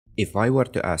If I were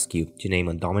to ask you to name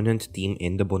a dominant team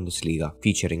in the Bundesliga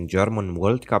featuring German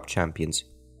World Cup champions,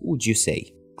 who would you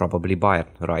say? Probably Bayern,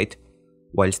 right?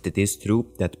 Whilst it is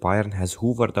true that Bayern has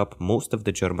hoovered up most of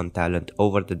the German talent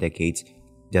over the decades,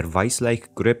 their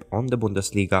vice-like grip on the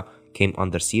Bundesliga came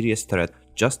under serious threat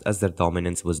just as their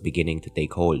dominance was beginning to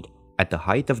take hold. At the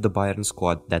height of the Bayern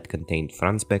squad that contained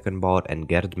Franz Beckenbauer and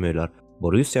Gerd Müller,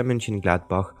 Borussia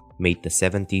Mönchengladbach made the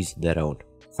 70s their own.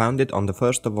 Founded on the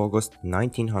 1st of August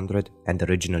 1900 and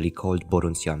originally called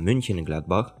Borussia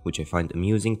Mönchengladbach, which I find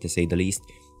amusing to say the least,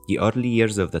 the early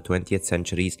years of the 20th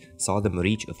centuries saw them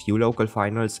reach a few local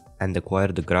finals and acquire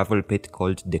the gravel pit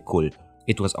called the Kull.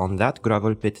 It was on that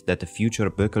gravel pit that the future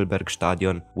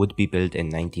Bökelbergstadion would be built in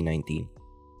 1919.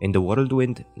 In the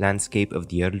whirlwind landscape of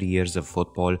the early years of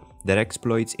football, their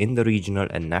exploits in the regional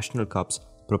and national cups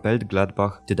propelled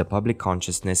Gladbach to the public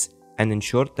consciousness and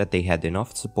ensured that they had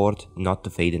enough support not to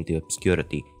fade into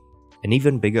obscurity. An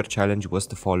even bigger challenge was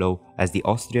to follow as the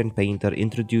Austrian painter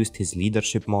introduced his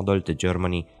leadership model to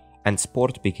Germany and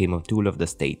sport became a tool of the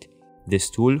state.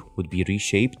 This tool would be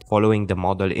reshaped following the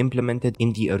model implemented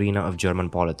in the arena of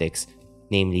German politics,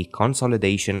 namely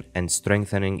consolidation and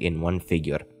strengthening in one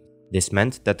figure. This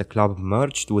meant that the club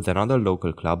merged with another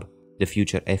local club, the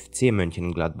future FC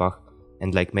Mönchengladbach,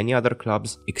 and like many other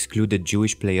clubs, excluded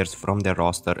Jewish players from their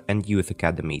roster and youth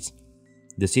academies.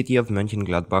 The city of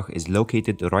Mönchengladbach is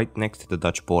located right next to the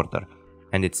Dutch border,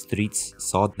 and its streets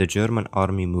saw the German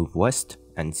army move west,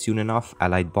 and soon enough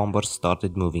Allied bombers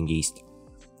started moving east.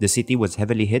 The city was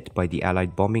heavily hit by the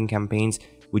Allied bombing campaigns,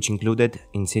 which included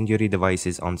incendiary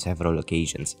devices on several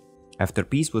occasions. After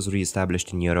peace was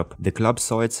re-established in Europe, the club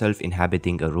saw itself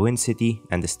inhabiting a ruined city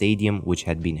and a stadium which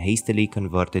had been hastily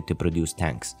converted to produce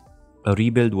tanks. A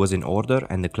rebuild was in order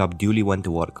and the club duly went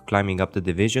to work, climbing up the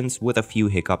divisions with a few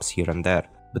hiccups here and there,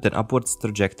 but an upwards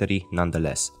trajectory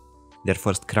nonetheless. Their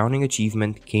first crowning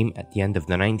achievement came at the end of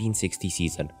the 1960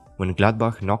 season, when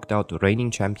Gladbach knocked out reigning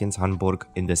champions Hamburg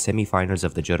in the semi-finals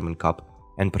of the German Cup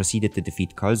and proceeded to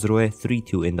defeat Karlsruhe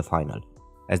 3-2 in the final.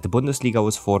 As the Bundesliga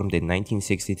was formed in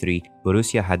 1963,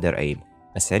 Borussia had their aim: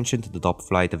 ascension to the top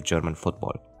flight of German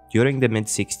football. During the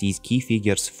mid-60s, key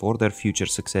figures for their future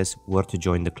success were to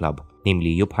join the club,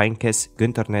 namely Jupp Heynckes,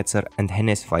 Günter Netzer and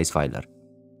Hannes Weisweiler.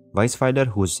 Weisweiler,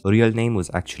 whose real name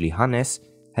was actually Hannes,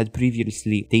 had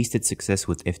previously tasted success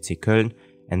with FC Köln,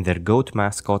 and their GOAT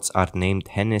mascots are named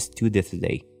Hannes to this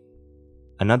day.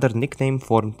 Another nickname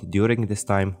formed during this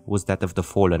time was that of the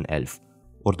Fallen Elf,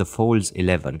 or the Foals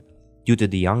 11, due to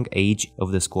the young age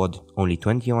of the squad, only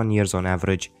 21 years on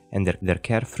average, and their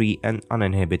carefree and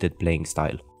uninhibited playing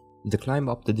style. The climb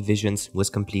up the divisions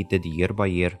was completed year by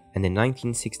year, and in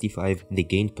 1965 they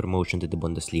gained promotion to the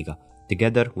Bundesliga,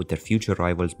 together with their future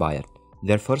rivals Bayern.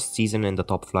 Their first season in the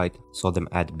top flight saw them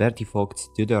add Berti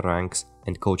Vogts to their ranks,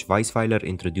 and coach Weisweiler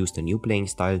introduced a new playing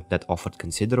style that offered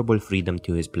considerable freedom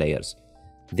to his players.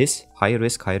 This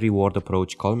high-risk, high-reward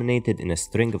approach culminated in a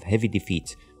string of heavy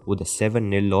defeats, with a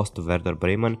 7-0 loss to Werder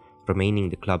Bremen remaining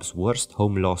the club's worst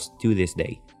home loss to this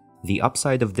day. The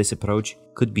upside of this approach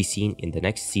could be seen in the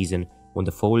next season when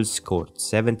the Foals scored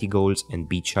 70 goals and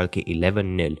beat Schalke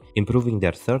 11-0, improving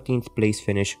their 13th place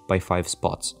finish by 5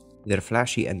 spots. Their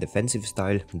flashy and defensive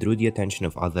style drew the attention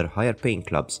of other higher paying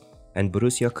clubs, and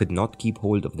Borussia could not keep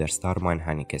hold of their star man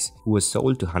Heynckes, who was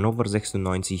sold to Hannover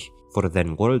 96 for a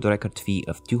then world record fee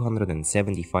of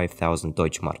 275,000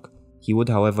 Deutschmark. He would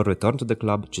however return to the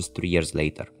club just 3 years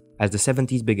later. As the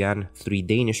 70s began, 3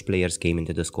 Danish players came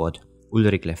into the squad: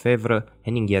 Ulrik Lefebvre,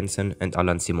 Henning Jensen and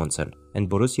Allan Simonsen, and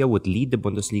Borussia would lead the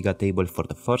Bundesliga table for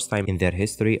the first time in their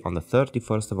history on the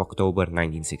 31st of October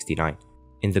 1969.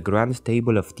 In the grand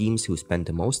table of teams who spent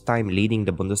the most time leading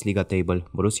the Bundesliga table,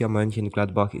 Borussia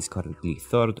Mönchengladbach is currently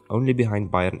third, only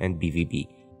behind Bayern and BVB.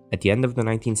 At the end of the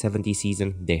 1970 season,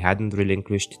 they hadn't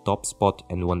relinquished top spot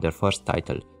and won their first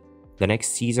title. The next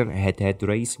season, a head-to-head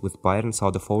race with Bayern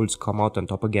saw the Foals come out on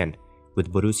top again,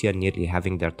 with Borussia nearly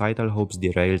having their title hopes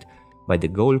derailed by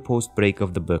the goalpost break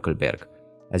of the Bökelberg.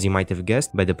 As you might have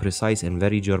guessed by the precise and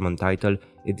very German title,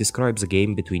 it describes a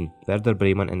game between Werder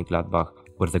Bremen and Gladbach,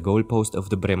 where the goalpost of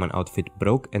the Bremen outfit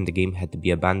broke and the game had to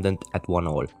be abandoned at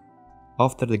 1-1.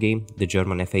 After the game, the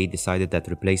German FA decided that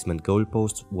replacement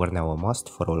goalposts were now a must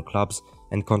for all clubs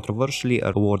and controversially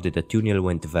awarded a 2-0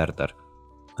 win to Werder.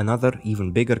 Another,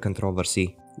 even bigger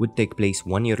controversy would take place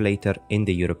 1 year later in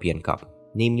the European Cup,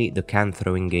 namely the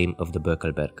can-throwing game of the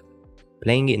Bökelberg.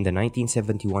 Playing in the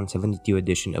 1971-72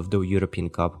 edition of the European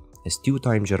Cup, as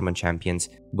 2-time German champions,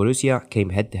 Borussia came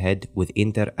head-to-head with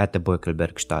Inter at the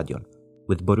Bökelbergstadion.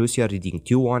 With Borussia leading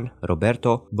 2-1,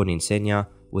 Roberto Boninsegna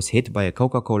was hit by a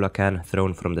Coca-Cola can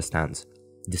thrown from the stands.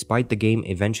 Despite the game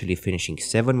eventually finishing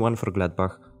 7-1 for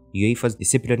Gladbach, UEFA's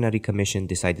disciplinary commission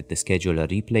decided to schedule a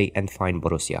replay and fine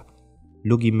Borussia.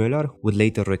 Luigi Müller would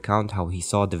later recount how he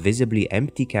saw the visibly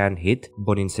empty can hit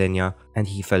Boninsegna and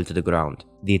he fell to the ground.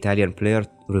 The Italian player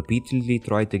repeatedly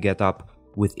tried to get up,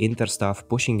 with Inter staff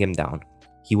pushing him down.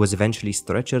 He was eventually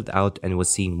stretchered out and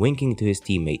was seen winking to his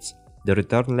teammates. The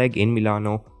return leg in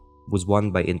Milano was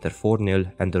won by Inter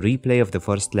 4-0 and the replay of the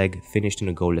first leg finished in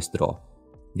a goalless draw.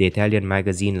 The Italian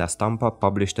magazine La Stampa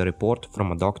published a report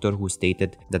from a doctor who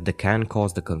stated that the can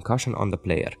caused a concussion on the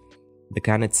player. The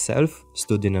can itself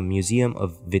stood in a museum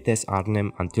of Vitesse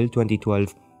Arnhem until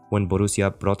 2012 when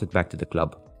Borussia brought it back to the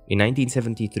club. In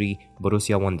 1973,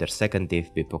 Borussia won their second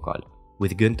DFB Pokal,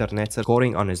 with Günter Netzer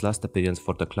scoring on his last appearance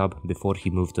for the club before he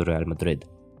moved to Real Madrid.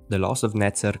 The loss of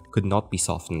Netzer could not be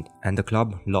softened, and the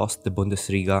club lost the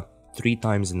Bundesliga 3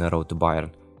 times in a row to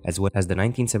Bayern, as well as the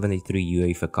 1973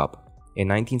 UEFA Cup. In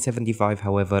 1975,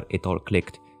 however, it all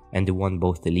clicked, and they won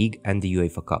both the league and the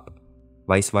UEFA Cup.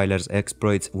 Weisweiler's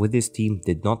exploits with his team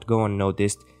did not go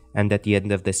unnoticed, and at the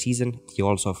end of the season, he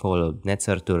also followed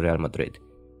Netzer to Real Madrid.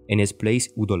 In his place,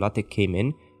 Udo Lattek came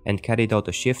in and carried out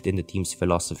a shift in the team's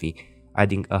philosophy,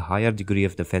 adding a higher degree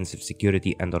of defensive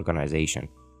security and organization.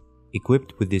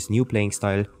 Equipped with this new playing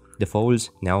style, the Foals,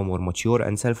 now more mature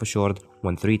and self-assured,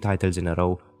 won 3 titles in a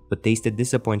row, but tasted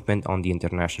disappointment on the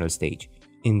international stage.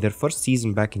 In their first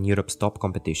season back in Europe's top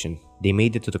competition, they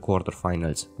made it to the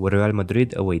quarterfinals, where Real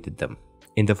Madrid awaited them.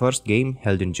 In the first game,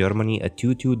 held in Germany, a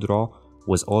 2-2 draw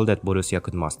was all that Borussia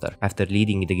could muster, after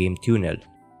leading the game 2-0.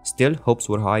 Still, hopes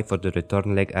were high for the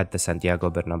return leg at the Santiago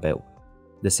Bernabeu.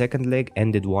 The second leg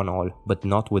ended 1-1, but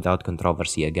not without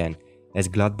controversy again, as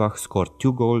Gladbach scored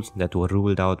 2 goals that were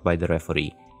ruled out by the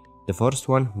referee. The first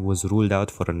one was ruled out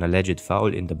for an alleged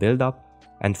foul in the build-up,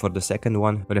 and for the second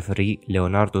one, referee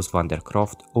Leonardus van der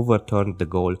Croft overturned the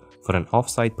goal for an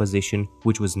offside position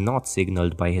which was not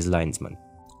signalled by his linesman.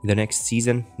 The next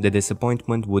season, the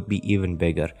disappointment would be even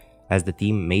bigger, as the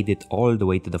team made it all the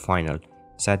way to the final.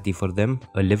 Sadly for them,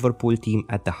 a Liverpool team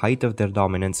at the height of their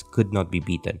dominance could not be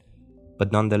beaten.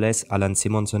 But nonetheless, Alan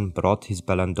Simonsen brought his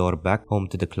Ballon d'Or back home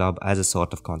to the club as a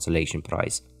sort of consolation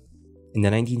prize. In the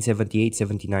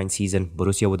 1978-79 season,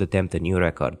 Borussia would attempt a new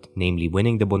record, namely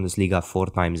winning the Bundesliga 4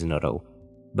 times in a row.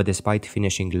 But despite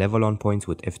finishing level on points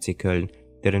with FC Köln,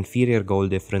 their inferior goal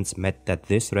difference meant that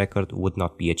this record would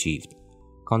not be achieved.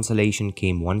 Consolation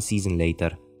came 1 season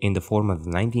later, in the form of the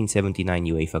 1979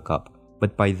 UEFA Cup,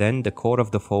 but by then the core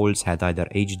of the Foals had either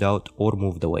aged out or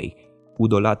moved away.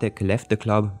 Udo Lattek left the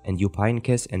club and Jupp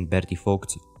Heynckes and Berti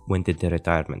Vogts went into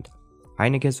retirement.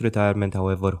 Heynckes' retirement,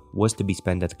 however, was to be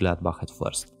spent at Gladbach at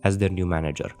first, as their new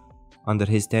manager. Under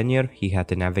his tenure, he had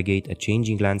to navigate a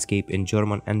changing landscape in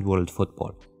German and world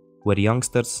football, where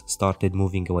youngsters started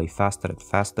moving away faster and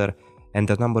faster, and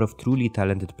the number of truly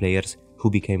talented players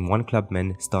who became one-club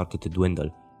men started to dwindle,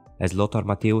 as Lothar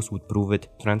Matthäus would prove it,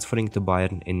 transferring to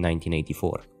Bayern in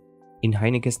 1984. In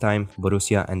Heynckes' time,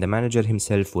 Borussia and the manager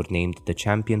himself were named the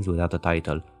champions without a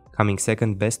title, coming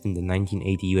second best in the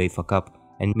 1980 UEFA Cup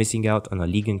and missing out on a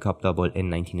League and Cup double in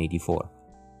 1984.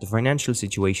 The financial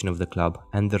situation of the club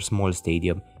and their small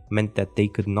stadium meant that they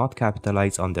could not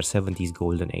capitalize on their 70s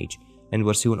golden age, and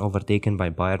were soon overtaken by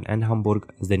Bayern and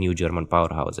Hamburg as the new German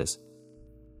powerhouses.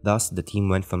 Thus, the team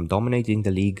went from dominating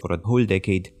the league for a whole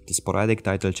decade to sporadic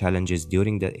title challenges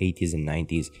during the 80s and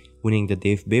 90s, winning the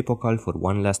DFB Pokal for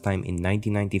one last time in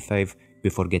 1995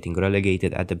 before getting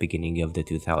relegated at the beginning of the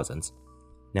 2000s.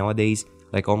 Nowadays,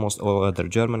 like almost all other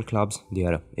German clubs, they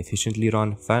are efficiently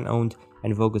run, fan-owned,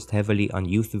 and focused heavily on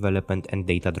youth development and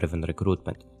data-driven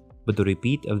recruitment. But the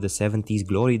repeat of the 70s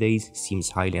glory days seems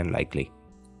highly unlikely.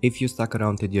 If you stuck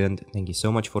around to the end, thank you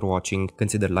so much for watching.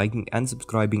 Consider liking and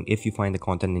subscribing if you find the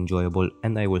content enjoyable,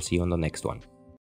 and I will see you on the next one.